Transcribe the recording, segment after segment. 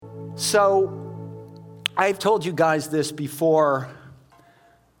So, I've told you guys this before.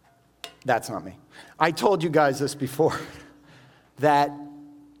 That's not me. I told you guys this before, that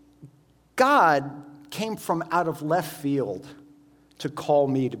God came from out of left field to call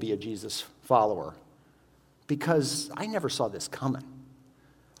me to be a Jesus follower, because I never saw this coming.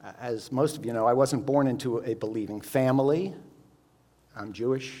 As most of you know, I wasn't born into a believing family. I'm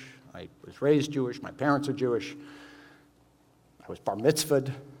Jewish. I was raised Jewish. My parents are Jewish. I was bar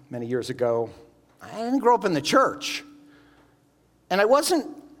mitzvahed many years ago. I didn't grow up in the church. And I wasn't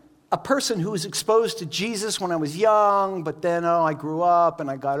a person who was exposed to Jesus when I was young, but then I grew up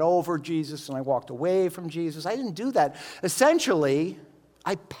and I got over Jesus and I walked away from Jesus. I didn't do that. Essentially,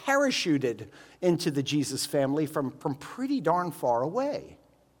 I parachuted into the Jesus family from pretty darn far away.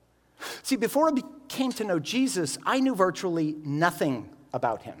 See, before I came to know Jesus, I knew virtually nothing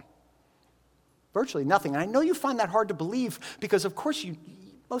about him. Virtually nothing. And I know you find that hard to believe because, of course,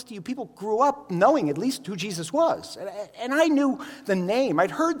 most of you people grew up knowing at least who Jesus was. And I knew the name.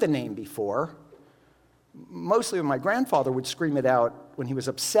 I'd heard the name before. Mostly when my grandfather would scream it out when he was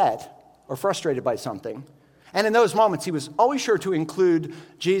upset or frustrated by something. And in those moments, he was always sure to include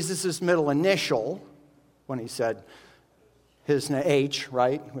Jesus' middle initial when he said his H,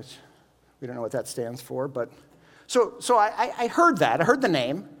 right? Which we don't know what that stands for. But so I heard that. I heard the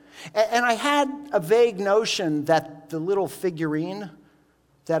name. And I had a vague notion that the little figurine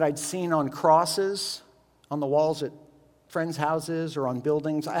that I'd seen on crosses on the walls at friends' houses or on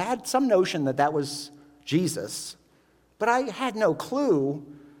buildings, I had some notion that that was Jesus, but I had no clue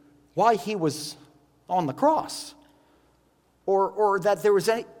why he was on the cross or that there was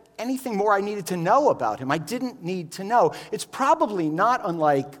anything more I needed to know about him. I didn't need to know. It's probably not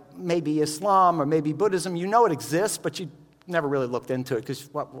unlike maybe Islam or maybe Buddhism. You know it exists, but you never really looked into it because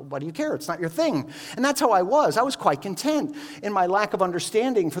what do you care? It's not your thing. And that's how I was. I was quite content in my lack of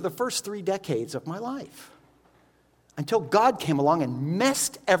understanding for the first 3 decades of my life until God came along and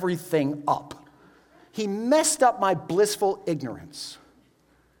messed everything up. He messed up my blissful ignorance.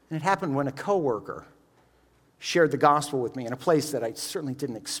 And it happened when a coworker shared the gospel with me in a place that I certainly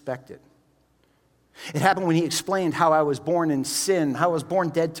didn't expect it. It happened when he explained how I was born in sin, how I was born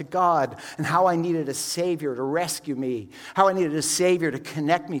dead to God, and how I needed a Savior to rescue me, how I needed a Savior to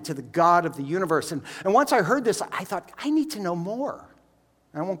connect me to the God of the universe. And once I heard this, I thought, I need to know more.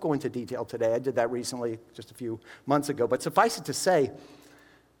 And I won't go into detail today. I did that recently, just a few months ago. But suffice it to say,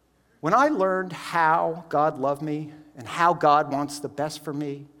 when I learned how God loved me and how God wants the best for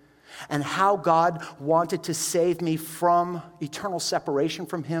me, and how God wanted to save me from eternal separation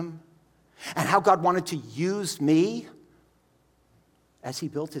from him, and how God wanted to use me as he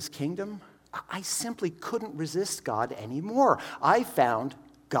built his kingdom, I simply couldn't resist God anymore. I found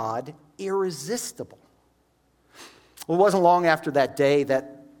God irresistible. Well, it wasn't long after that day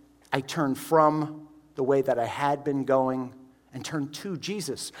that I turned from the way that I had been going and turned to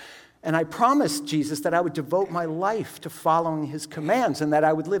Jesus. And I promised Jesus that I would devote my life to following his commands and that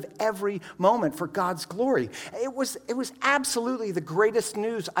I would live every moment for God's glory. It was absolutely the greatest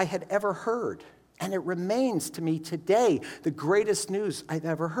news I had ever heard. And it remains to me today the greatest news I've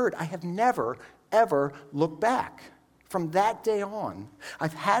ever heard. I have never, ever looked back. From that day on,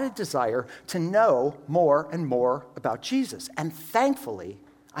 I've had a desire to know more and more about Jesus. And thankfully,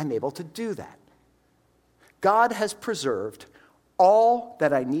 I'm able to do that. God has preserved all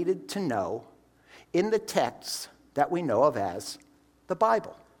that I needed to know in the texts that we know of as the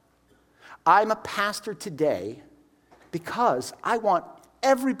Bible. I'm a pastor today because I want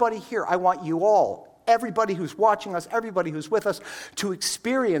everybody here, I want you all, everybody who's watching us, everybody who's with us, to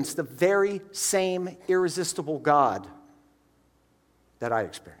experience the very same irresistible God that I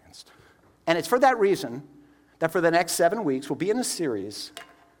experienced. And it's for that reason that for the next 7 weeks, we'll be in a series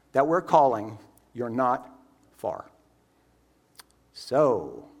that we're calling You're Not Far.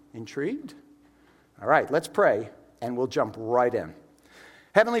 So, intrigued? All right, let's pray, and we'll jump right in.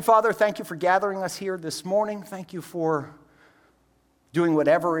 Heavenly Father, thank you for gathering us here this morning. Thank you for doing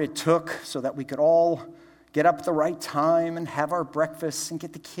whatever it took so that we could all get up at the right time and have our breakfasts and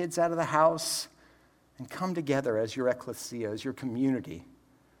get the kids out of the house and come together as your ecclesia, as your community,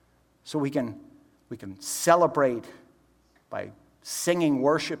 so we can celebrate by singing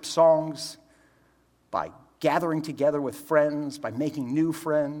worship songs, by gathering together with friends, by making new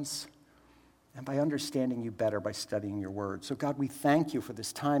friends, and by understanding you better by studying your word. So God, we thank you for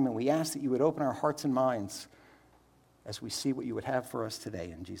this time, and we ask that you would open our hearts and minds as we see what you would have for us today.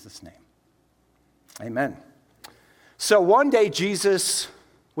 In Jesus' name, amen. So one day Jesus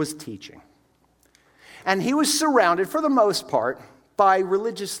was teaching, and he was surrounded, for the most part, by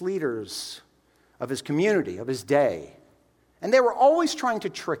religious leaders of his community, of his day. And they were always trying to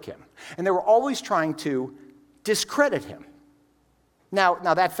trick him. And they were always trying to discredit him. Now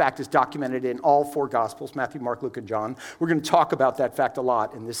that fact is documented in all four Gospels, Matthew, Mark, Luke, and John. We're going to talk about that fact a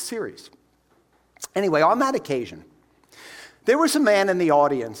lot in this series. Anyway, on that occasion, there was a man in the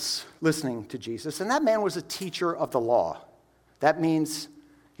audience listening to Jesus, and that man was a teacher of the law. That means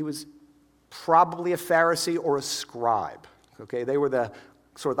he was probably a Pharisee or a scribe. Okay, they were the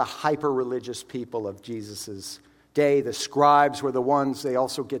sort of the hyper-religious people of Jesus' day. The scribes were the ones they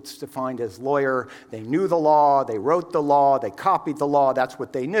also get defined as lawyer. They knew the law, they wrote the law, they copied the law, that's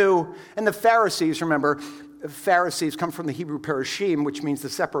what they knew. And the Pharisees, remember, Pharisees come from the Hebrew parashim, which means the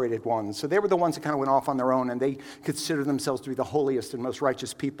separated ones. So they were the ones that kind of went off on their own, and they considered themselves to be the holiest and most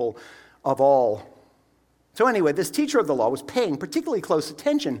righteous people of all. So anyway, this teacher of the law was paying particularly close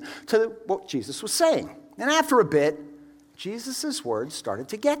attention to what Jesus was saying. And after a bit, Jesus' words started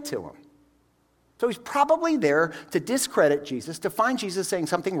to get to him. So he's probably there to discredit Jesus, to find Jesus saying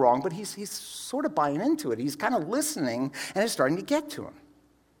something wrong, but he's sort of buying into it. He's kind of listening, and it's starting to get to him.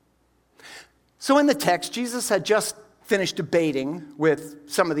 So in the text, Jesus had just finished debating with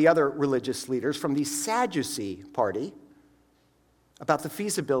some of the other religious leaders from the Sadducee party about the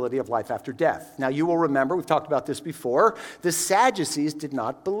feasibility of life after death. Now, you will remember, we've talked about this before, the Sadducees did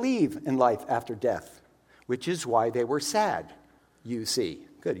not believe in life after death, which is why they were sad, you see.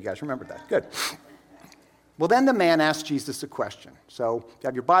 Good, you guys remembered that. Good. Well, then the man asked Jesus a question. So if you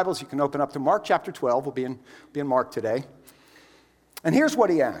have your Bibles, you can open up to Mark chapter 12. We'll be in Mark today. And here's what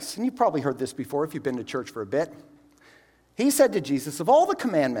he asked. And you've probably heard this before if you've been to church for a bit. He said to Jesus, of all the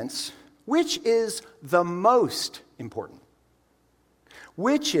commandments, which is the most important?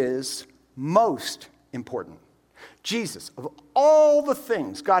 Which is most important? Jesus, of all the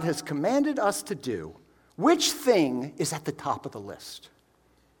things God has commanded us to do, which thing is at the top of the list?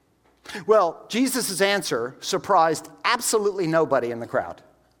 Well, Jesus' answer surprised absolutely nobody in the crowd.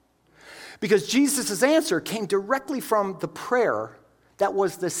 Because Jesus' answer came directly from the prayer that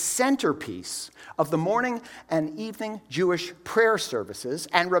was the centerpiece of the morning and evening Jewish prayer services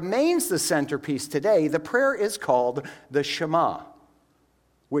and remains the centerpiece today. The prayer is called the Shema,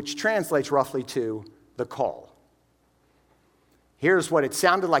 which translates roughly to the call. Here's what it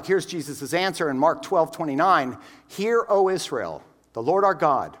sounded like. Here's Jesus' answer in Mark 12:29. Hear, O Israel, the Lord our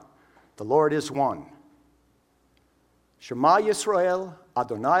God, the Lord is one. Shema Yisrael,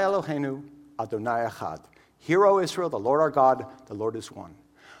 Adonai Eloheinu, Adonai Echad. Hear, O Israel, the Lord our God, the Lord is one.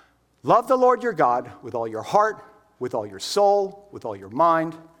 Love the Lord your God with all your heart, with all your soul, with all your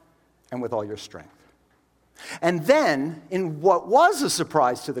mind, and with all your strength. And then, in what was a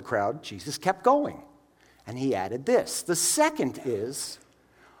surprise to the crowd, Jesus kept going. And he added this. The second is,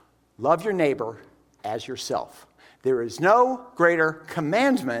 love your neighbor as yourself. There is no greater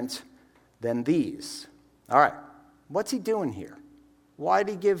commandment than these. All right, what's he doing here? Why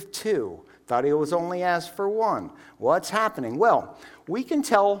did he give two? Thought he was only asked for one. What's happening? Well, we can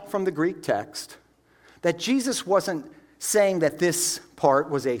tell from the Greek text that Jesus wasn't saying that this part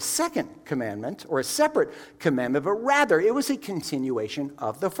was a second commandment or a separate commandment, but rather it was a continuation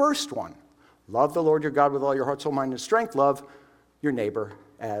of the first one. Love the Lord your God with all your heart, soul, mind, and strength. Love your neighbor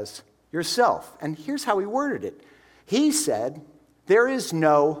as yourself. And here's how he worded it. He said, there is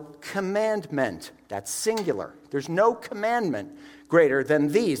no commandment. That's singular. There's no commandment greater than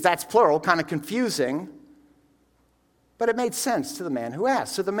these. That's plural, kind of confusing. But it made sense to the man who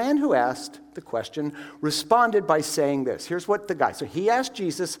asked. So the man who asked the question responded by saying this. Here's what the guy, so he asked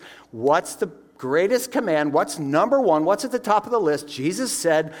Jesus, what's the greatest command? What's number one? What's at the top of the list? Jesus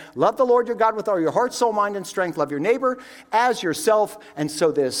said, love the Lord your God with all your heart, soul, mind, and strength. Love your neighbor as yourself. And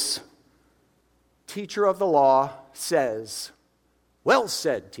so this teacher of the law says, well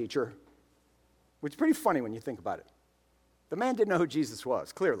said, teacher. Which is pretty funny when you think about it. The man didn't know who Jesus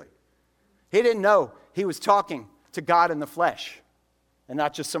was, clearly. He didn't know he was talking to God in the flesh and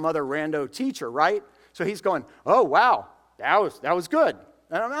not just some other rando teacher, right? So he's going, oh, wow, that was good.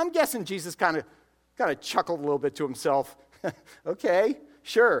 And I'm guessing Jesus kind of chuckled a little bit to himself. Okay,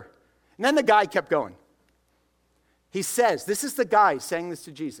 sure. And then the guy kept going. He says, this is the guy saying this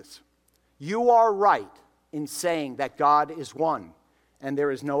to Jesus. You are right in saying that God is one and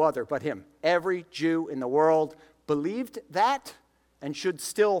there is no other but him. Every Jew in the world believed that and should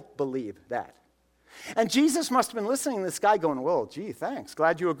still believe that. And Jesus must have been listening to this guy going, well, gee, thanks.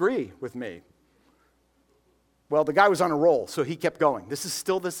 Glad you agree with me. Well, the guy was on a roll, so he kept going. This is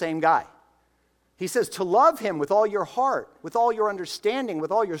still the same guy. He says to love him with all your heart, with all your understanding,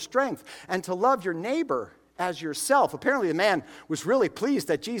 with all your strength, and to love your neighbor as yourself. Apparently the man was really pleased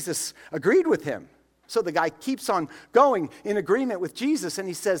that Jesus agreed with him. So the guy keeps on going in agreement with Jesus, and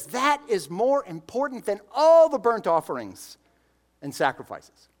he says, that is more important than all the burnt offerings and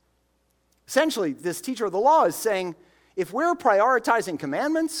sacrifices. Essentially, this teacher of the law is saying, if we're prioritizing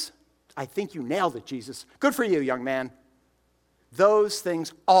commandments, I think you nailed it, Jesus. Good for you, young man. Those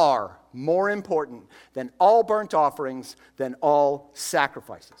things are more important than all burnt offerings, than all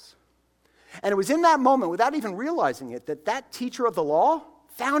sacrifices. And it was in that moment, without even realizing it, that teacher of the law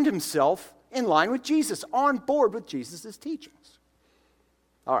found himself in line with Jesus, on board with Jesus' teachings.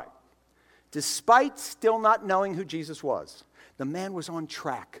 All right. Despite still not knowing who Jesus was, the man was on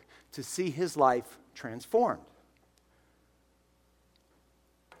track to see his life transformed.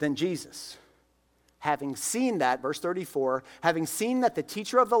 Then Jesus, having seen that, verse 34, having seen that the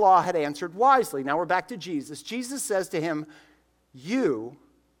teacher of the law had answered wisely. Now we're back to Jesus. Jesus says to him, you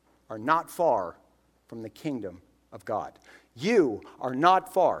are not far from the kingdom of God. You are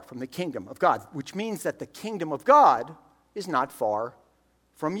not far from the kingdom of God, which means that the kingdom of God is not far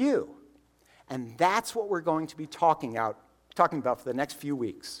from you. And that's what we're going to be talking about for the next few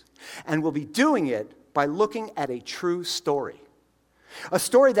weeks. And we'll be doing it by looking at a true story. A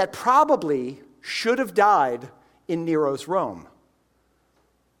story that probably should have died in Nero's Rome.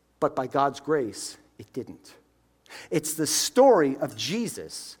 But by God's grace, it didn't. It's the story of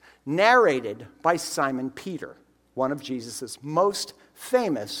Jesus, narrated by Simon Peter, one of Jesus' most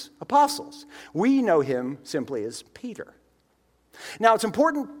famous apostles. We know him simply as Peter. Now, it's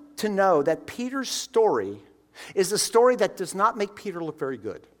important to know that Peter's story is a story that does not make Peter look very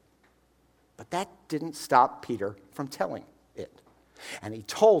good. But that didn't stop Peter from telling it. And he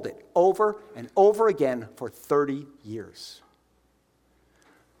told it over and over again for 30 years.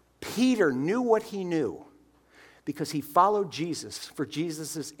 Peter knew what he knew because he followed Jesus for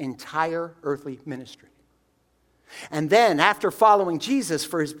Jesus' entire earthly ministry. And then, after following Jesus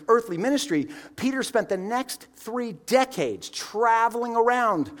for his earthly ministry, Peter spent the next 3 decades traveling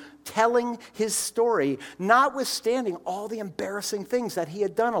around, telling his story, notwithstanding all the embarrassing things that he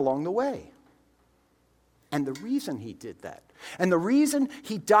had done along the way. And the reason he did that, and the reason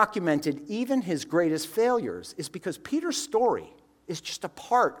he documented even his greatest failures, is because Peter's story is just a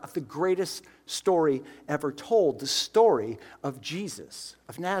part of the greatest story ever told, the story of Jesus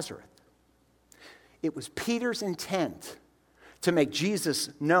of Nazareth. It was Peter's intent to make Jesus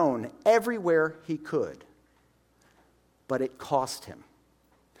known everywhere he could, but it cost him.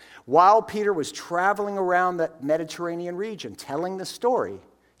 While Peter was traveling around the Mediterranean region telling the story,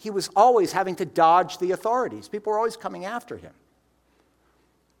 he was always having to dodge the authorities. People were always coming after him.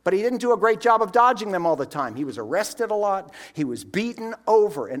 But he didn't do a great job of dodging them all the time. He was arrested a lot. He was beaten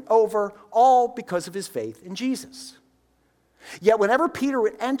over and over, all because of his faith in Jesus. Yet whenever Peter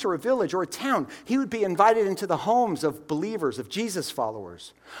would enter a village or a town, he would be invited into the homes of believers, of Jesus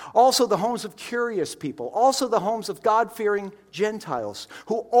followers. Also the homes of curious people. Also the homes of God-fearing Gentiles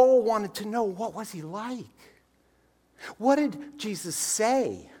who all wanted to know, what was he like? What did Jesus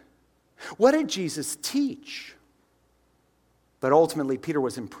say? What did Jesus teach? But ultimately, Peter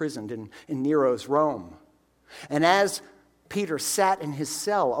was imprisoned in Nero's Rome. And as Peter sat in his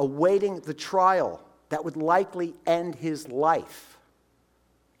cell awaiting the trial that would likely end his life,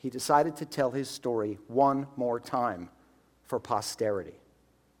 he decided to tell his story one more time for posterity.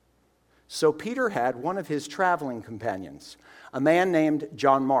 So Peter had one of his traveling companions, a man named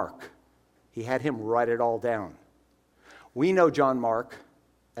John Mark. He had him write it all down. We know John Mark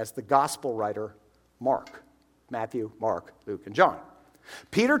as the gospel writer Mark. Matthew, Mark, Luke, and John.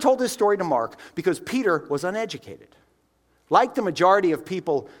 Peter told his story to Mark because Peter was uneducated. Like the majority of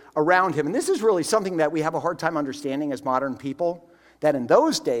people around him, and this is really something that we have a hard time understanding as modern people, that in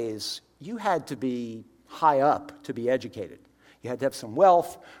those days, you had to be high up to be educated. You had to have some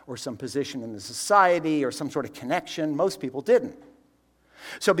wealth or some position in the society or some sort of connection. Most people didn't.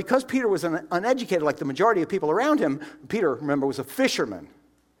 So because Peter was uneducated like the majority of people around him, Peter, remember, was a fisherman.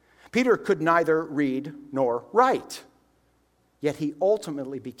 Peter could neither read nor write. Yet he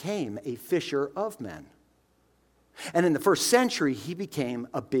ultimately became a fisher of men. And in the first century, he became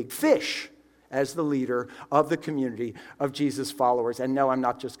a big fish as the leader of the community of Jesus' followers. And no, I'm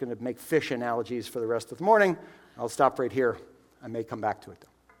not just going to make fish analogies for the rest of the morning. I'll stop right here. I may come back to it,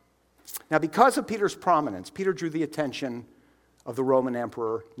 though. Now, because of Peter's prominence, Peter drew the attention of the Roman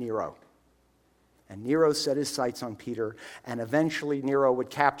Emperor Nero. And Nero set his sights on Peter, and eventually Nero would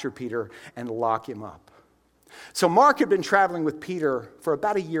capture Peter and lock him up. So Mark had been traveling with Peter for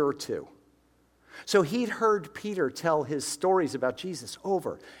about a year or two. So he'd heard Peter tell his stories about Jesus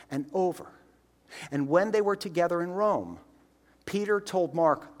over and over. And when they were together in Rome, Peter told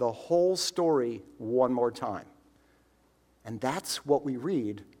Mark the whole story one more time. And that's what we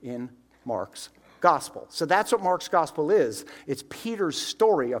read in Mark's gospel. So that's what Mark's gospel is. It's Peter's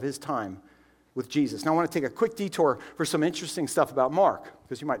story of his time with Jesus. Now I want to take a quick detour for some interesting stuff about Mark,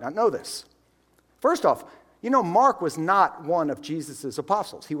 because you might not know this. First off, you know Mark was not one of Jesus'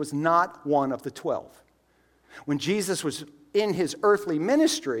 apostles. He was not one of the 12. When Jesus was in his earthly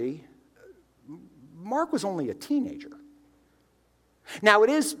ministry, Mark was only a teenager. Now, it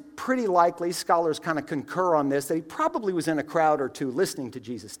is pretty likely, scholars kind of concur on this, that he probably was in a crowd or two listening to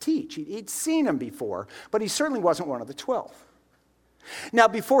Jesus teach. He'd seen him before, but he certainly wasn't one of the 12. Now,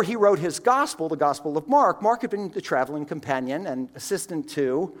 before he wrote his gospel, the Gospel of Mark, Mark had been the traveling companion and assistant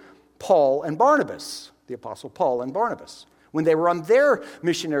to Paul and Barnabas, the Apostle Paul and Barnabas, when they were on their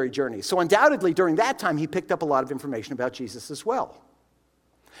missionary journey. So undoubtedly, during that time, he picked up a lot of information about Jesus as well.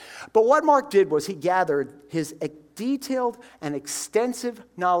 But what Mark did was he gathered his detailed and extensive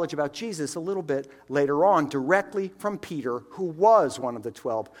knowledge about Jesus a little bit later on directly from Peter, who was one of the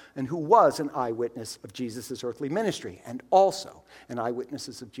 12 and who was an eyewitness of Jesus' earthly ministry and also an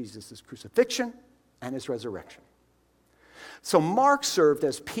eyewitness of Jesus' crucifixion and his resurrection. So Mark served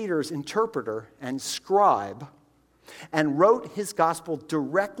as Peter's interpreter and scribe and wrote his gospel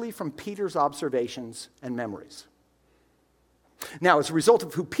directly from Peter's observations and memories. Now, as a result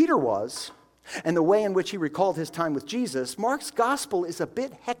of who Peter was and the way in which he recalled his time with Jesus, Mark's gospel is a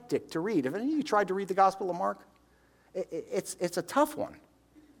bit hectic to read. Have any of you tried to read the Gospel of Mark? It's a tough one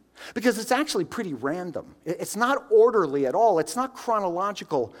because it's actually pretty random. It's not orderly at all. It's not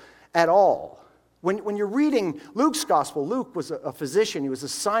chronological at all. When you're reading Luke's gospel, Luke was a physician. He was a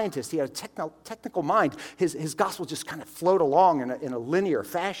scientist. He had a technical mind. His gospel just kind of flowed along in a linear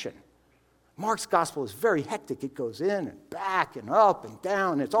fashion. Mark's gospel is very hectic. It goes in and back and up and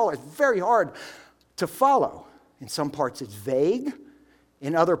down. It's very hard to follow. In some parts, it's vague.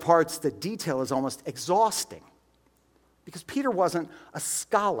 In other parts, the detail is almost exhausting. Because Peter wasn't a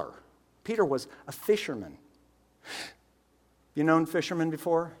scholar. Peter was a fisherman. You known fishermen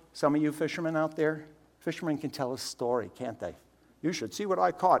before? Some of you fishermen out there? Fishermen can tell a story, can't they? You should see what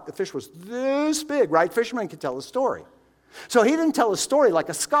I caught. The fish was this big, right? Fishermen can tell a story. So he didn't tell a story like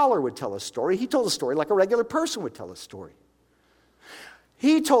a scholar would tell a story. He told a story like a regular person would tell a story.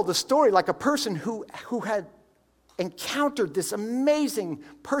 He told the story like a person who had encountered this amazing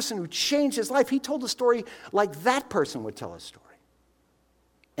person who changed his life. He told a story like that person would tell a story.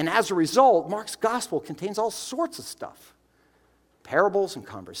 And as a result, Mark's gospel contains all sorts of stuff. Parables and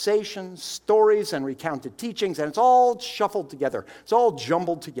conversations, stories and recounted teachings, and it's all shuffled together. It's all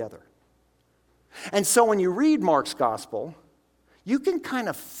jumbled together. And so when you read Mark's gospel, you can kind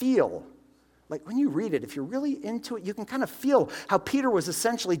of feel, like when you read it, if you're really into it, you can kind of feel how Peter was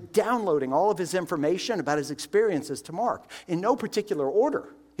essentially downloading all of his information about his experiences to Mark in no particular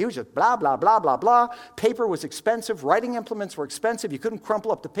order. He was just blah, blah, blah, blah, blah. Paper was expensive. Writing implements were expensive. You couldn't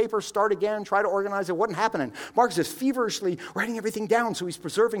crumple up the paper, start again, try to organize it. It wasn't happening. Mark's just feverishly writing everything down, so he's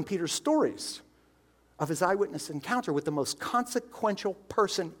preserving Peter's stories of his eyewitness encounter with the most consequential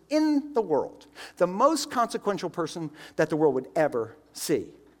person in the world, the most consequential person that the world would ever see.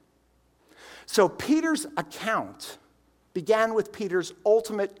 So Peter's account began with Peter's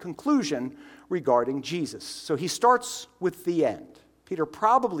ultimate conclusion regarding Jesus. So he starts with the end. Peter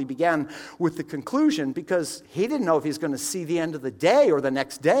probably began with the conclusion because he didn't know if he was going to see the end of the day or the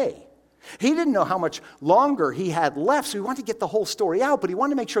next day. He didn't know how much longer he had left, so he wanted to get the whole story out, but he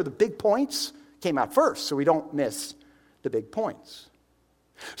wanted to make sure the big points came out first so we don't miss the big points.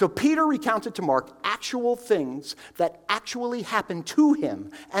 So Peter recounted to Mark actual things that actually happened to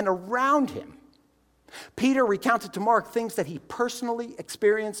him and around him. Peter recounted to Mark things that he personally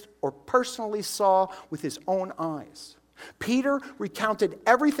experienced or personally saw with his own eyes. Peter recounted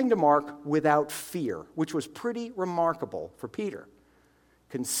everything to Mark without fear, which was pretty remarkable for Peter,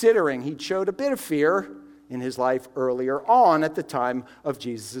 considering he'd showed a bit of fear in his life earlier on at the time of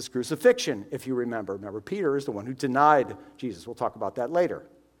Jesus' crucifixion, if you remember. Remember, Peter is the one who denied Jesus. We'll talk about that later.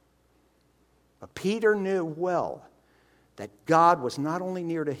 But Peter knew well that God was not only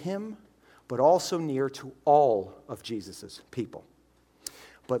near to him, but also near to all of Jesus' people.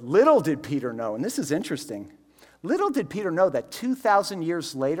 But little did Peter know, and this is interesting, little did Peter know that 2,000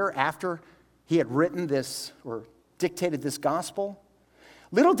 years later, after he had written this or dictated this gospel,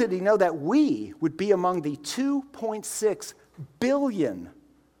 little did he know that we would be among the 2.6 billion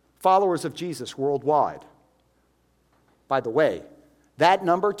followers of Jesus worldwide. By the way, that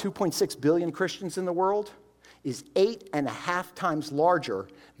number, 2.6 billion Christians in the world, is 8.5 times larger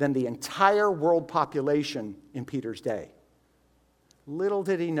than the entire world population in Peter's day. Little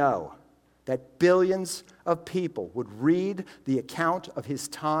did he know that billions of people would read the account of his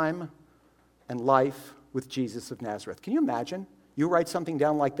time and life with Jesus of Nazareth. Can you imagine? You write something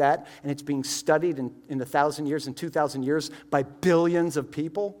down like that, and it's being studied in 1,000 years and 2,000 years by billions of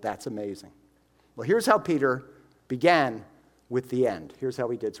people. That's amazing. Well, here's how Peter began with the end. Here's how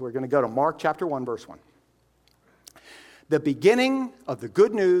he did. So we're going to go to Mark chapter 1, verse 1. The beginning of the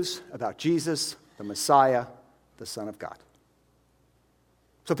good news about Jesus, the Messiah, the Son of God.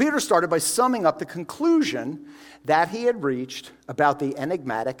 So Peter started by summing up the conclusion that he had reached about the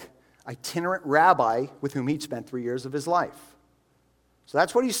enigmatic, itinerant rabbi with whom he'd spent 3 years of his life. So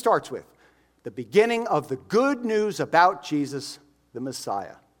that's what he starts with. The beginning of the good news about Jesus, the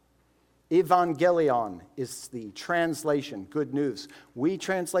Messiah. Evangelion is the translation, good news. We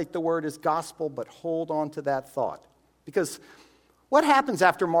translate the word as gospel, but hold on to that thought. Because what happens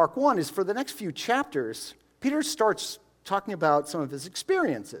after Mark 1 is for the next few chapters, Peter starts talking about some of his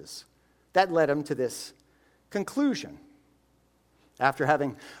experiences that led him to this conclusion. After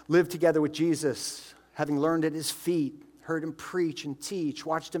having lived together with Jesus, having learned at his feet, heard him preach and teach,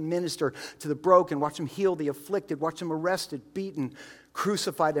 watched him minister to the broken, watched him heal the afflicted, watched him arrested, beaten,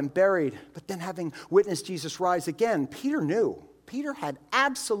 crucified, and buried, but then having witnessed Jesus rise again, Peter knew. Peter had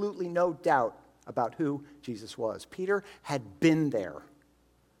absolutely no doubt about who Jesus was. Peter had been there.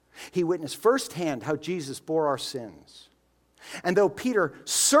 He witnessed firsthand how Jesus bore our sins. And though Peter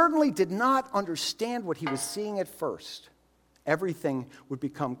certainly did not understand what he was seeing at first, everything would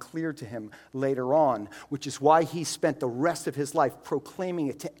become clear to him later on, which is why he spent the rest of his life proclaiming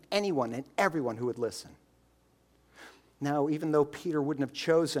it to anyone and everyone who would listen. Now, even though Peter wouldn't have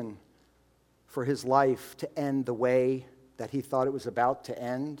chosen for his life to end the way that he thought it was about to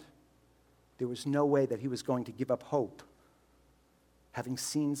end, there was no way that he was going to give up hope, having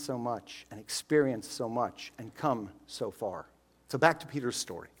seen so much and experienced so much and come so far. So back to Peter's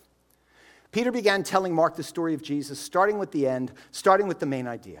story. Peter began telling Mark the story of Jesus, starting with the end, starting with the main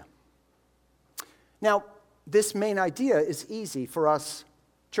idea. Now, this main idea is easy for us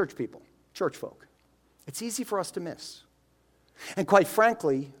church people, church folk. It's easy for us to miss. And quite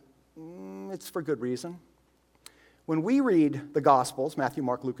frankly, it's for good reason. When we read the Gospels, Matthew,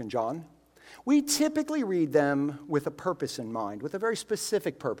 Mark, Luke, and John, we typically read them with a purpose in mind, with a very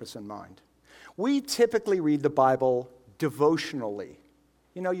specific purpose in mind. We typically read the Bible devotionally.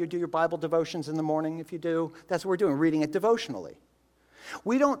 You know, you do your Bible devotions in the morning. If you do, that's what we're doing, reading it devotionally.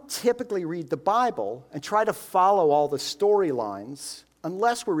 We don't typically read the Bible and try to follow all the storylines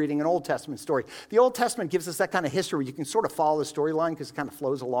unless we're reading an Old Testament story. The Old Testament gives us that kind of history where you can sort of follow the storyline because it kind of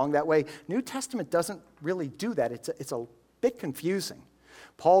flows along that way. New Testament doesn't really do that. It's a bit confusing.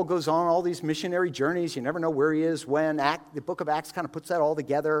 Paul goes on all these missionary journeys. You never know where he is, when. The book of Acts kind of puts that all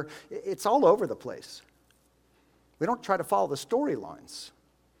together. It's all over the place. We don't try to follow the storylines.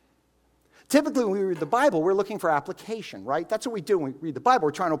 Typically, when we read the Bible, we're looking for application, right? That's what we do when we read the Bible.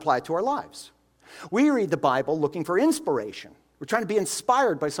 We're trying to apply it to our lives. We read the Bible looking for inspiration. We're trying to be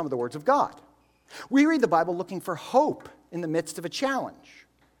inspired by some of the words of God. We read the Bible looking for hope in the midst of a challenge.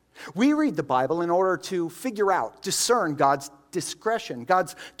 We read the Bible in order to figure out, discern God's discretion,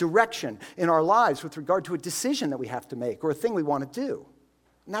 God's direction in our lives with regard to a decision that we have to make or a thing we want to do.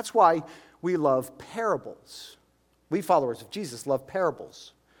 And that's why we love parables. We followers of Jesus love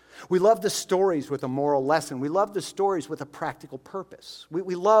parables. We love the stories with a moral lesson. We love the stories with a practical purpose.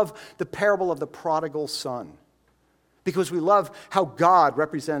 We love the parable of the prodigal son because we love how God,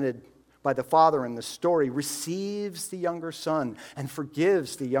 represented by the father in the story, receives the younger son and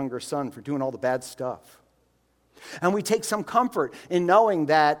forgives the younger son for doing all the bad stuff. And we take some comfort in knowing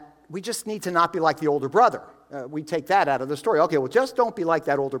that we just need to not be like the older brother. We take that out of the story. Okay, well, just don't be like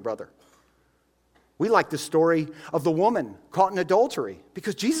that older brother. We like the story of the woman caught in adultery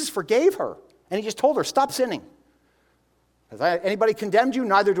because Jesus forgave her. And he just told her, stop sinning. Has anybody condemned you?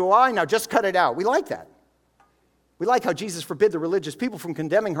 Neither do I. Now just cut it out. We like that. We like how Jesus forbid the religious people from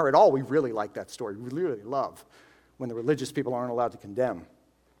condemning her at all. We really like that story. We really love when the religious people aren't allowed to condemn.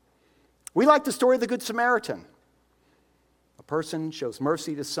 We like the story of the Good Samaritan. A person shows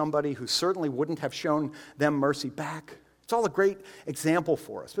mercy to somebody who certainly wouldn't have shown them mercy back. It's all a great example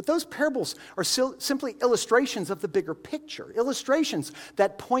for us. But those parables are simply illustrations of the bigger picture, illustrations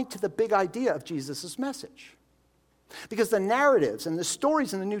that point to the big idea of Jesus' message. Because the narratives and the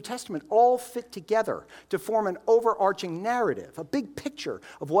stories in the New Testament all fit together to form an overarching narrative, a big picture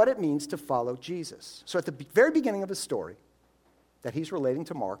of what it means to follow Jesus. So at the very beginning of his story that he's relating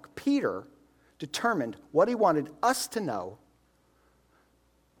to Mark, Peter determined what he wanted us to know.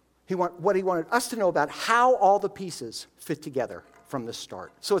 What he wanted us to know about how all the pieces fit together from the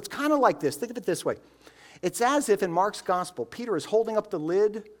start. So it's kind of like this. Think of it this way. It's as if in Mark's gospel, Peter is holding up the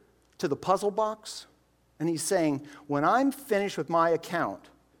lid to the puzzle box, and he's saying, when I'm finished with my account,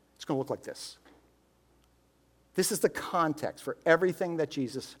 it's going to look like this. This is the context for everything that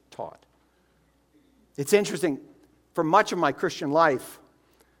Jesus taught. It's interesting. For much of my Christian life,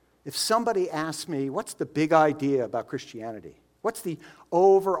 if somebody asked me, what's the big idea about Christianity? What's the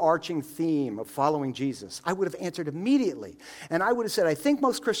overarching theme of following Jesus? I would have answered immediately. And I would have said, I think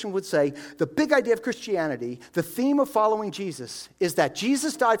most Christians would say, the big idea of Christianity, the theme of following Jesus, is that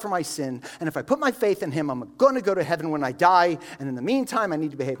Jesus died for my sin, and if I put my faith in him, I'm going to go to heaven when I die, and in the meantime, I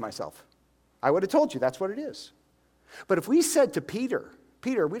need to behave myself. I would have told you that's what it is. But if we said to Peter,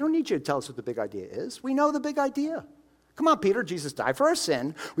 Peter, we don't need you to tell us what the big idea is. We know the big idea. Come on, Peter, Jesus died for our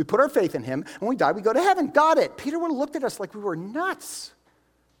sin. We put our faith in him. And when we die, we go to heaven. Got it. Peter would have looked at us like we were nuts.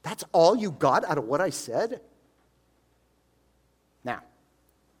 That's all you got out of what I said? Now,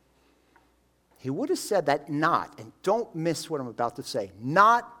 he would have said that not, and don't miss what I'm about to say,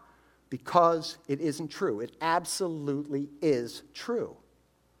 not because it isn't true. It absolutely is true.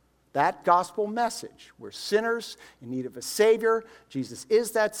 That gospel message, we're sinners in need of a Savior. Jesus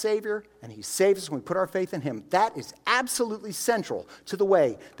is that Savior, and he saves us when we put our faith in him. That is absolutely central to the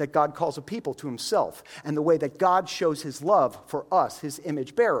way that God calls a people to himself and the way that God shows his love for us, his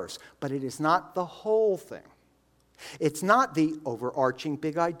image bearers. But it is not the whole thing. It's not the overarching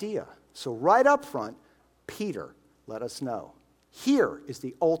big idea. So right up front, Peter let us know. Here is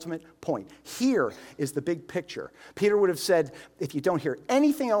the ultimate point. Here is the big picture. Peter would have said, if you don't hear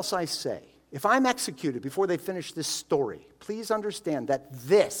anything else I say, if I'm executed before they finish this story, please understand that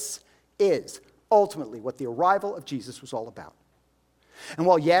this is ultimately what the arrival of Jesus was all about. And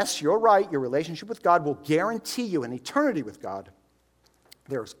while, yes, you're right, your relationship with God will guarantee you an eternity with God,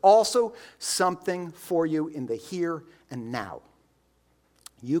 there's also something for you in the here and now.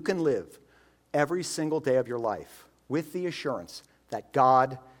 You can live every single day of your life with the assurance that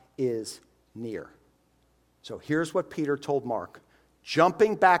God is near. So here's what Peter told Mark,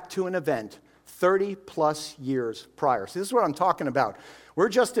 jumping back to an event 30 plus years prior. So this is what I'm talking about. We're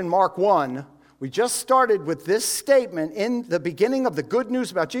just in Mark 1. We just started with this statement in the beginning of the good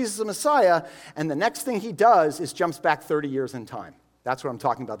news about Jesus the Messiah, and the next thing he does is jumps back 30 years in time. That's what I'm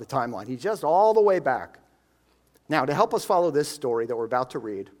talking about, the timeline. He's just all the way back. Now, to help us follow this story that we're about to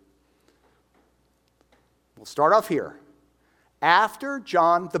read, we'll start off here. After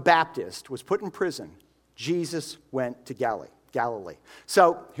John the Baptist was put in prison, Jesus went to Galilee.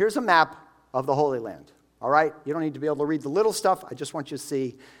 So here's a map of the Holy Land. All right? You don't need to be able to read the little stuff. I just want you to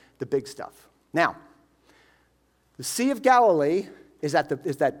see the big stuff. Now, the Sea of Galilee is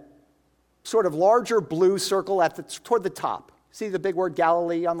that sort of larger blue circle toward the top. See the big word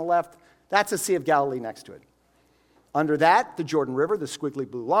Galilee on the left? That's the Sea of Galilee next to it. Under that, the Jordan River, the squiggly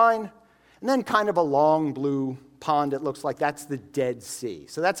blue line. And then kind of a long blue pond, it looks like that's the Dead Sea.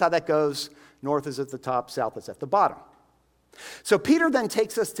 So that's how that goes. North is at the top, south is at the bottom. So Peter then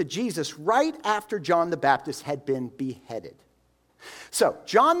takes us to Jesus right after John the Baptist had been beheaded. So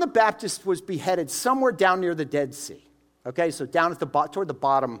John the Baptist was beheaded somewhere down near the Dead Sea. Okay, so down at toward the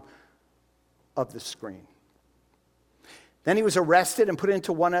bottom of the screen. Then he was arrested and put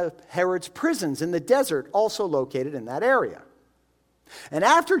into one of Herod's prisons in the desert, also located in that area. And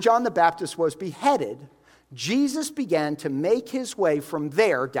after John the Baptist was beheaded, Jesus began to make his way from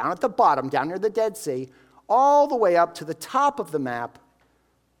there, down at the bottom, down near the Dead Sea, all the way up to the top of the map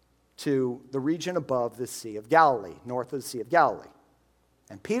to the region above the Sea of Galilee, north of the Sea of Galilee.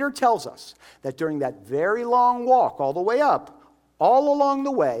 And Peter tells us that during that very long walk all the way up, all along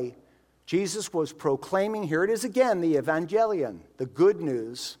the way, Jesus was proclaiming, here it is again, the Evangelion, the good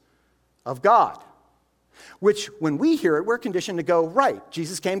news of God. Which, when we hear it, we're conditioned to go, right,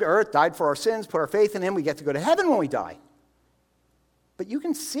 Jesus came to earth, died for our sins, put our faith in him, we get to go to heaven when we die. But you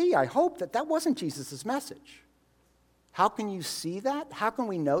can see, I hope, that wasn't Jesus' message. How can you see that? How can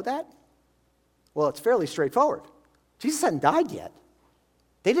we know that? Well, it's fairly straightforward. Jesus hadn't died yet.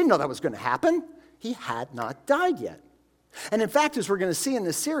 They didn't know that was going to happen. He had not died yet. And in fact, as we're going to see in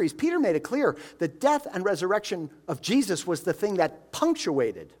this series, Peter made it clear the death and resurrection of Jesus was the thing that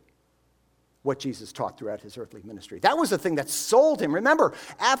punctuated what Jesus taught throughout his earthly ministry. That was the thing that sold him. Remember,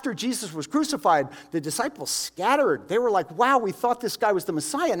 after Jesus was crucified, the disciples scattered. They were like, wow, we thought this guy was the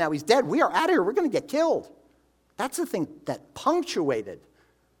Messiah. Now he's dead. We are out of here. We're going to get killed. That's the thing that punctuated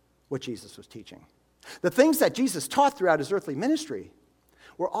what Jesus was teaching. The things that Jesus taught throughout his earthly ministry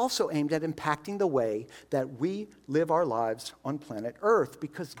were also aimed at impacting the way that we live our lives on planet Earth,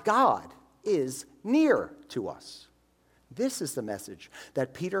 because God is near to us. This is the message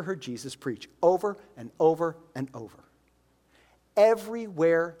that Peter heard Jesus preach over and over and over.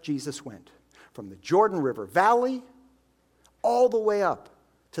 Everywhere Jesus went, from the Jordan River Valley all the way up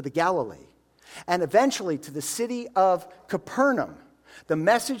to the Galilee, and eventually to the city of Capernaum, the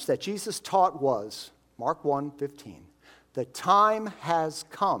message that Jesus taught was, Mark 1:15, the time has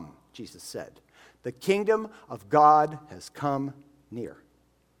come, Jesus said. The kingdom of God has come near.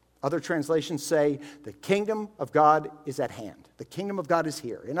 Other translations say the kingdom of God is at hand. The kingdom of God is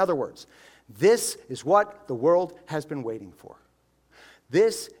here. In other words, this is what the world has been waiting for.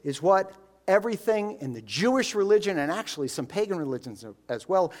 This is what everything in the Jewish religion, and actually some pagan religions as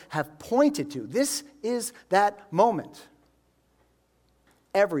well, have pointed to. This is that moment.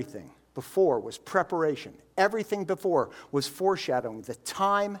 Everything before was preparation. Everything before was foreshadowing. The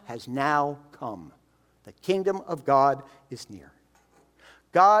time has now come. The kingdom of God is near.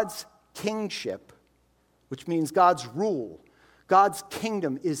 God's kingship, which means God's rule, God's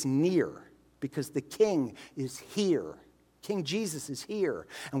kingdom is near because the king is here. King Jesus is here.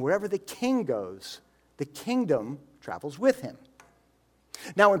 And wherever the king goes, the kingdom travels with him.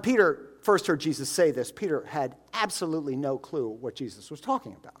 Now, when Peter first heard Jesus say this, Peter had absolutely no clue what Jesus was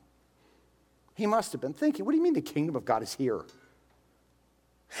talking about. He must have been thinking, what do you mean the kingdom of God is here?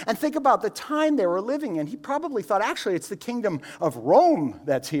 And think about the time they were living in. He probably thought, actually, it's the kingdom of Rome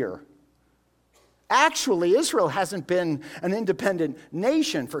that's here. Actually, Israel hasn't been an independent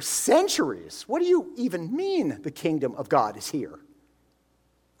nation for centuries. What do you even mean the kingdom of God is here?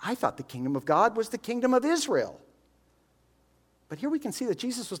 I thought the kingdom of God was the kingdom of Israel. But here we can see that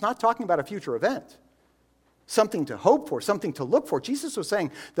Jesus was not talking about a future event, something to hope for, something to look for. Jesus was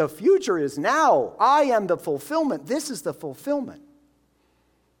saying, the future is now. I am the fulfillment. This is the fulfillment.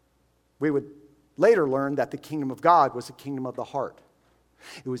 We would later learn that the kingdom of God was a kingdom of the heart.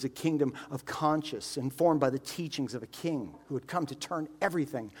 It was a kingdom of conscience, informed by the teachings of a king who had come to turn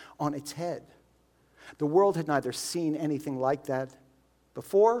everything on its head. The world had neither seen anything like that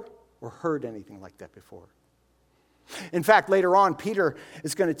before or heard anything like that before. In fact, later on, Peter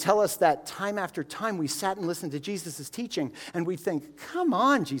is going to tell us that time after time we sat and listened to Jesus' teaching, and we think, come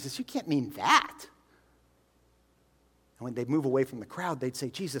on, Jesus, you can't mean that. And when they'd move away from the crowd, they'd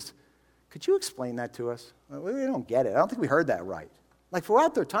say, Jesus, could you explain that to us? We don't get it. I don't think we heard that right. Like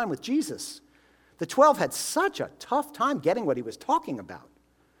throughout their time with Jesus, the 12 had such a tough time getting what he was talking about.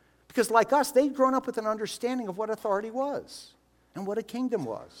 Because like us, they'd grown up with an understanding of what authority was and what a kingdom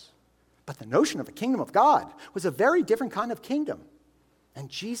was. But the notion of a kingdom of God was a very different kind of kingdom. And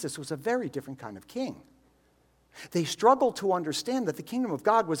Jesus was a very different kind of king. They struggled to understand that the kingdom of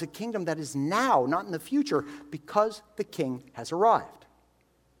God was a kingdom that is now, not in the future, because the king has arrived.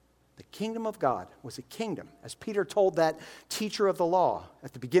 The kingdom of God was a kingdom, as Peter told that teacher of the law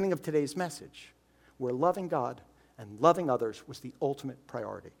at the beginning of today's message, where loving God and loving others was the ultimate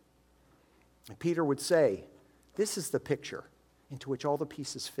priority. And Peter would say, this is the picture into which all the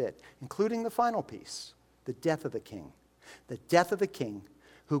pieces fit, including the final piece, the death of the king. The death of the king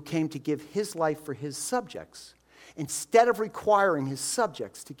who came to give his life for his subjects, instead of requiring his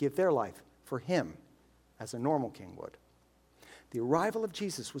subjects to give their life for him, as a normal king would. The arrival of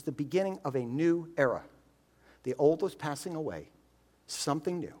Jesus was the beginning of a new era. The old was passing away,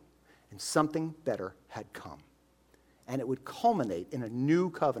 something new, and something better had come. And it would culminate in a new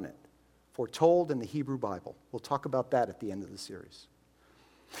covenant foretold in the Hebrew Bible. We'll talk about that at the end of the series.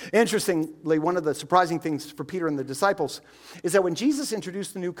 Interestingly, one of the surprising things for Peter and the disciples is that when Jesus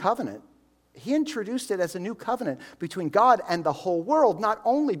introduced the new covenant, he introduced it as a new covenant between God and the whole world, not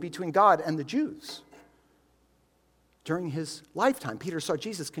only between God and the Jews. During his lifetime, Peter saw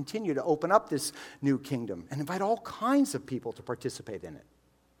Jesus continue to open up this new kingdom and invite all kinds of people to participate in it.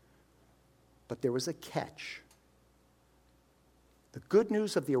 But there was a catch. The good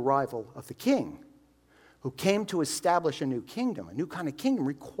news of the arrival of the king, who came to establish a new kingdom, a new kind of kingdom,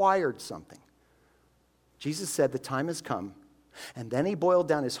 required something. Jesus said, the time has come. And then he boiled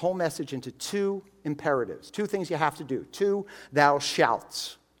down his whole message into two imperatives, two things you have to do, two thou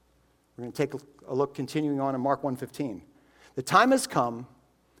shalts. We're going to take a look continuing on in Mark 1:15. The time has come,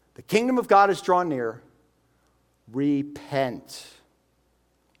 the kingdom of God is drawn near, repent.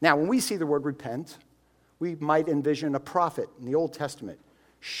 Now, when we see the word repent, we might envision a prophet in the Old Testament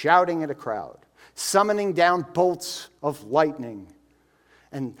shouting at a crowd, summoning down bolts of lightning,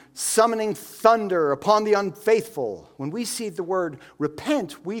 and summoning thunder upon the unfaithful. When we see the word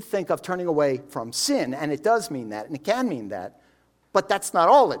repent, we think of turning away from sin, and it does mean that, and it can mean that. But that's not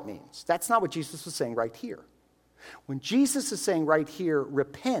all it means. That's not what Jesus was saying right here. When Jesus is saying right here,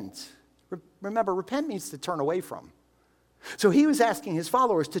 repent, remember, repent means to turn away from. So he was asking his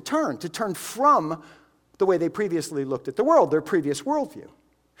followers to turn from the way they previously looked at the world, their previous worldview.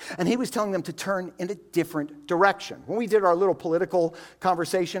 And he was telling them to turn in a different direction. When we did our little political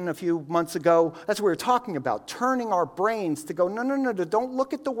conversation a few months ago, that's what we were talking about, turning our brains to go, no, don't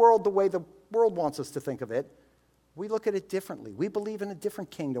look at the world the way the world wants us to think of it. We look at it differently. We believe in a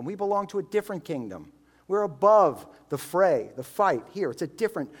different kingdom. We belong to a different kingdom. We're above the fray, the fight here. It's a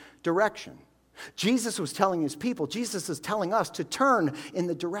different direction. Jesus was telling his people, Jesus is telling us to turn in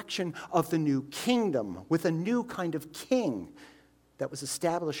the direction of the new kingdom with a new kind of king that was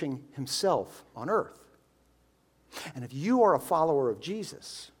establishing himself on earth. And if you are a follower of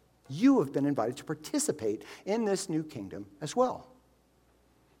Jesus, you have been invited to participate in this new kingdom as well.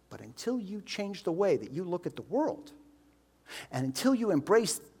 But until you change the way that you look at the world, and until you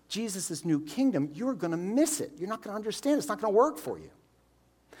embrace Jesus' new kingdom, you're going to miss it. You're not going to understand it. It's not going to work for you.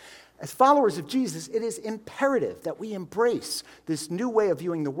 As followers of Jesus, it is imperative that we embrace this new way of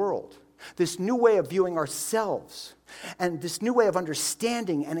viewing the world, this new way of viewing ourselves, and this new way of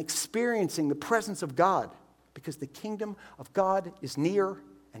understanding and experiencing the presence of God, because the kingdom of God is near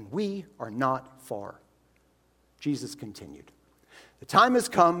and we are not far. Jesus continued, "The time has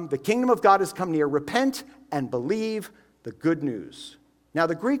come, the kingdom of God has come near. Repent and believe the good news." Now,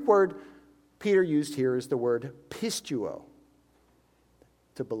 the Greek word Peter used here is the word pistuo,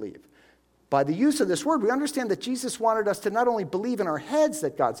 to believe. By the use of this word, we understand that Jesus wanted us to not only believe in our heads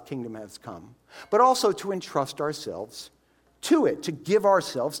that God's kingdom has come, but also to entrust ourselves to it, to give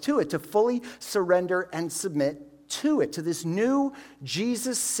ourselves to it, to fully surrender and submit to it, to this new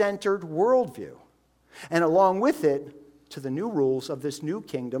Jesus-centered worldview. And along with it, to the new rules of this new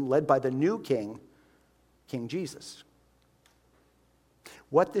kingdom led by the new king, King Jesus.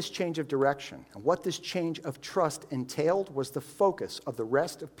 What this change of direction and what this change of trust entailed was the focus of the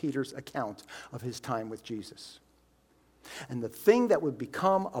rest of Peter's account of his time with Jesus. And the thing that would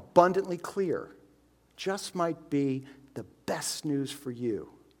become abundantly clear just might be the best news for you,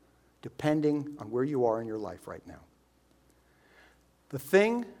 depending on where you are in your life right now. The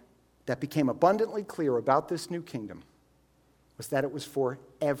thing that became abundantly clear about this new kingdom was that it was for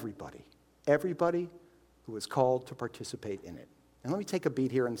everybody who was called to participate in it. And let me take a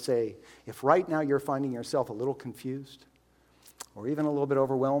beat here and say, if right now you're finding yourself a little confused or even a little bit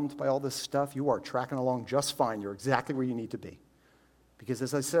overwhelmed by all this stuff, you are tracking along just fine. You're exactly where you need to be. Because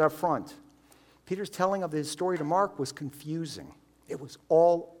as I said up front, Peter's telling of his story to Mark was confusing. It was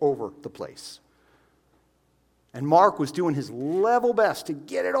all over the place. And Mark was doing his level best to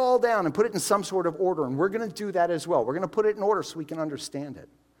get it all down and put it in some sort of order. And we're going to do that as well. We're going to put it in order so we can understand it.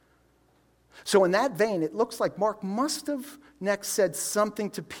 So in that vein, it looks like Mark must have next said something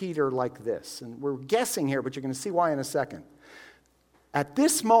to Peter like this. And we're guessing here, but you're going to see why in a second. At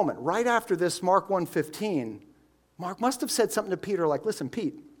this moment, right after this Mark 1:15, Mark must have said something to Peter like, "Listen,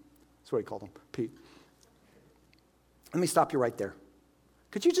 Pete." That's what he called him, Pete. Let me stop you right there.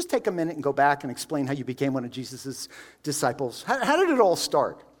 Could you just take a minute and go back and explain how you became one of Jesus' disciples? How did it all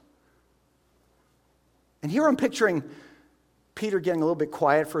start? And here I'm picturing Peter getting a little bit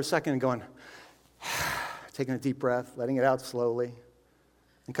quiet for a second and going, taking a deep breath, letting it out slowly,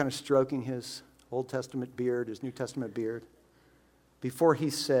 and kind of stroking his Old Testament beard, his New Testament beard, before he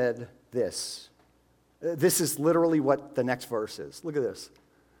said this. This is literally what the next verse is. Look at this.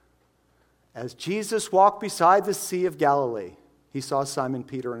 As Jesus walked beside the Sea of Galilee, he saw Simon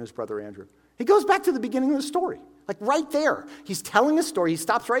Peter and his brother Andrew. He goes back to the beginning of the story, like right there. He's telling a story. He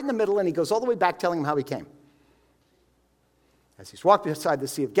stops right in the middle, and he goes all the way back telling him how he came. As he's walked beside the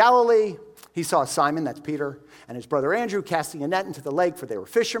Sea of Galilee, he saw Simon, that's Peter, and his brother Andrew casting a net into the lake, for they were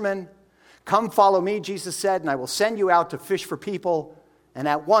fishermen. "Come follow me," Jesus said, "and I will send you out to fish for people." And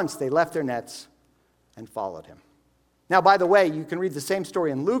at once they left their nets and followed him. Now, by the way, you can read the same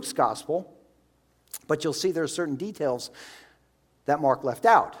story in Luke's gospel, but you'll see there are certain details that Mark left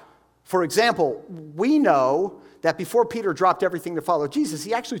out. For example, we know that before Peter dropped everything to follow Jesus,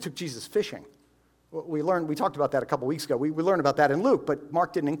 he actually took Jesus fishing. We talked about that a couple weeks ago. We learned about that in Luke, but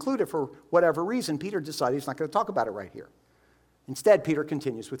Mark didn't include it for whatever reason. Peter decided he's not going to talk about it right here. Instead, Peter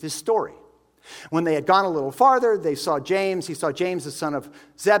continues with his story. When they had gone a little farther, they saw James. He saw James, the son of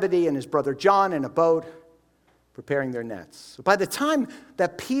Zebedee, and his brother John in a boat preparing their nets. So by the time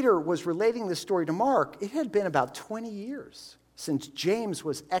that Peter was relating this story to Mark, it had been about 20 years since James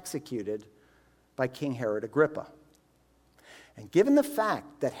was executed by King Herod Agrippa. And given the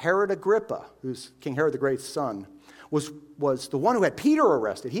fact that Herod Agrippa, who's King Herod the Great's son, was the one who had Peter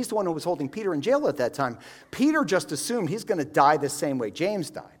arrested, he's the one who was holding Peter in jail at that time, Peter just assumed he's going to die the same way James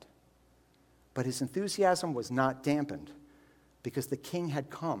died. But his enthusiasm was not dampened because the king had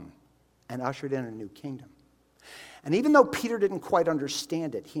come and ushered in a new kingdom. And even though Peter didn't quite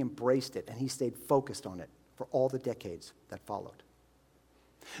understand it, he embraced it and he stayed focused on it for all the decades that followed.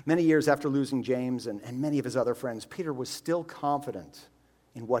 Many years after losing James and many of his other friends, Peter was still confident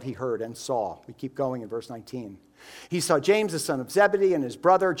in what he heard and saw. We keep going in verse 19. He saw James, the son of Zebedee, and his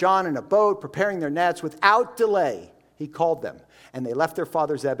brother John in a boat preparing their nets. Without delay, he called them, and they left their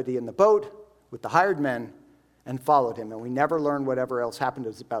father Zebedee in the boat with the hired men and followed him. And we never learn whatever else happened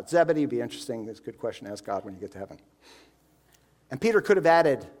about Zebedee. It'd be interesting. It's a good question to ask God when you get to heaven. And Peter could have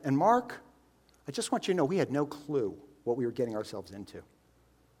added, and Mark, I just want you to know we had no clue what we were getting ourselves into.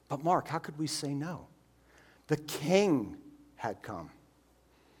 But Mark, how could we say no? The king had come.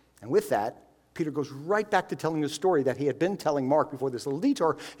 And with that, Peter goes right back to telling the story that he had been telling Mark before this little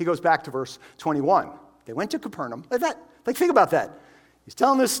detour. He goes back to verse 21. They went to Capernaum. Think about that. He's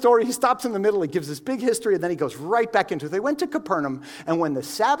telling this story. He stops in the middle. He gives this big history, and then he goes right back into it. They went to Capernaum, and when the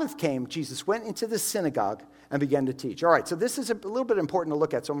Sabbath came, Jesus went into the synagogue and began to teach. All right, so this is a little bit important to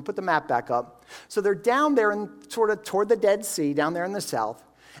look at, so I'm going to put the map back up. So they're down there sort of toward the Dead Sea, down there in the south,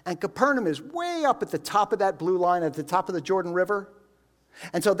 and Capernaum is way up at the top of that blue line, at the top of the Jordan River.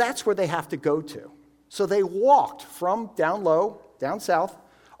 And so that's where they have to go to. So they walked from down low, down south,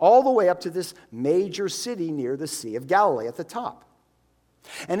 all the way up to this major city near the Sea of Galilee at the top.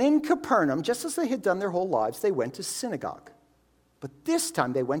 And in Capernaum, just as they had done their whole lives, they went to synagogue. But this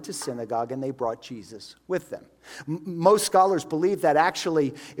time they went to synagogue and they brought Jesus with them. Most scholars believe that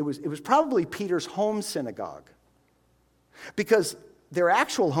actually it was probably Peter's home synagogue, because their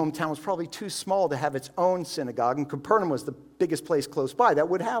actual hometown was probably too small to have its own synagogue, and Capernaum was the biggest place close by that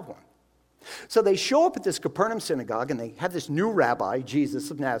would have one. So they show up at this Capernaum synagogue, and they have this new rabbi,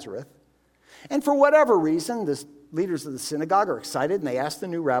 Jesus of Nazareth. And for whatever reason, the leaders of the synagogue are excited, and they ask the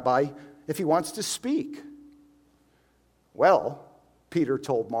new rabbi if he wants to speak. Well, Peter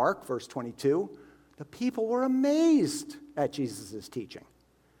told Mark, verse 22, the people were amazed at Jesus' teaching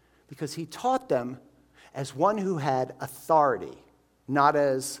because he taught them as one who had authority, not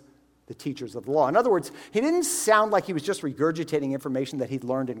as the teachers of the law. In other words, he didn't sound like he was just regurgitating information that he'd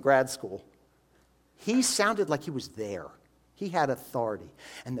learned in grad school. He sounded like he was there. He had authority.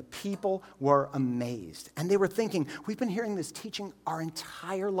 And the people were amazed. And they were thinking, we've been hearing this teaching our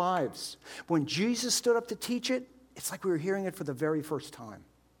entire lives. When Jesus stood up to teach it, it's like we were hearing it for the very first time.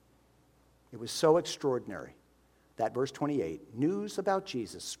 It was so extraordinary that, verse 28, news about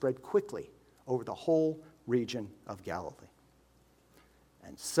Jesus spread quickly over the whole region of Galilee.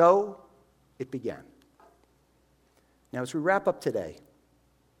 And so it began. Now, as we wrap up today,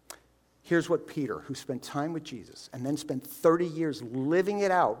 here's what Peter, who spent time with Jesus and then spent 30 years living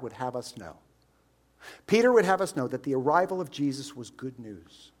it out, would have us know. Peter would have us know that the arrival of Jesus was good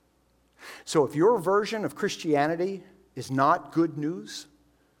news. So if your version of Christianity is not good news,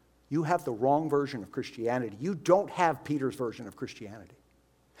 you have the wrong version of Christianity. You don't have Peter's version of Christianity.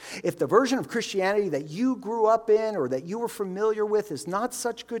 If the version of Christianity that you grew up in or that you were familiar with is not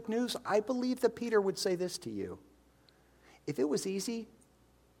such good news, I believe that Peter would say this to you. If it was easy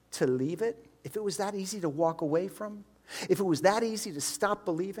to leave it, if it was that easy to walk away from, if it was that easy to stop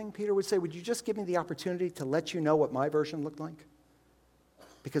believing, Peter would say, would you just give me the opportunity to let you know what my version looked like?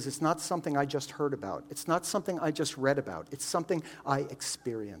 Because it's not something I just heard about. It's not something I just read about. It's something I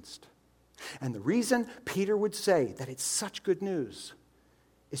experienced. And the reason Peter would say that it's such good news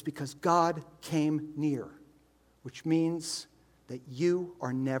is because God came near, which means that you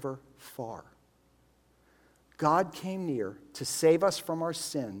are never far. God came near to save us from our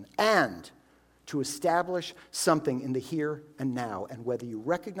sin and to establish something in the here and now. And whether you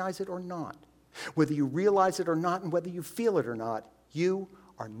recognize it or not, whether you realize it or not, and whether you feel it or not, you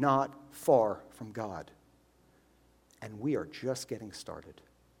are not far from God. And we are just getting started.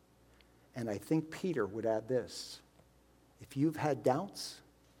 And I think Peter would add this. If you've had doubts,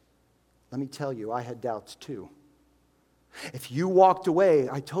 let me tell you, I had doubts too. If you walked away,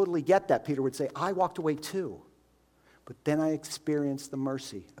 I totally get that. Peter would say, I walked away too. But then I experienced the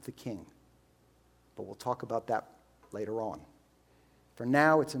mercy of the King. But we'll talk about that later on. For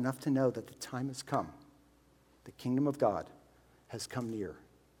now, it's enough to know that the time has come. The kingdom of God has come near.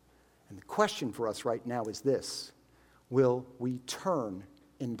 And the question for us right now is this: will we turn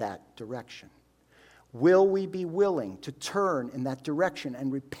in that direction? Will we be willing to turn in that direction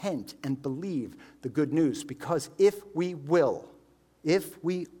and repent and believe the good news? Because if we will, if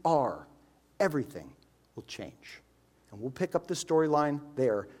we are, everything will change. And we'll pick up the storyline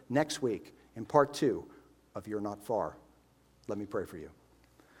there next week in part 2 of You're Not Far. Let me pray for you.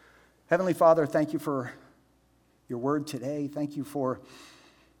 Heavenly Father, thank you for your word today. Thank you for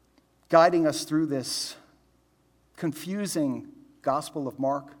guiding us through this confusing Gospel of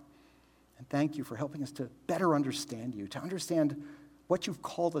Mark. And thank you for helping us to better understand you, to understand what you've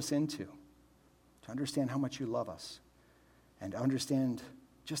called us into, to understand how much you love us, and to understand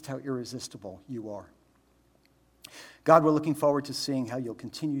just how irresistible you are. God, we're looking forward to seeing how you'll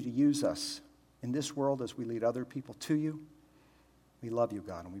continue to use us in this world as we lead other people to you. We love you,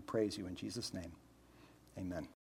 God, and we praise you in Jesus' name. Amen.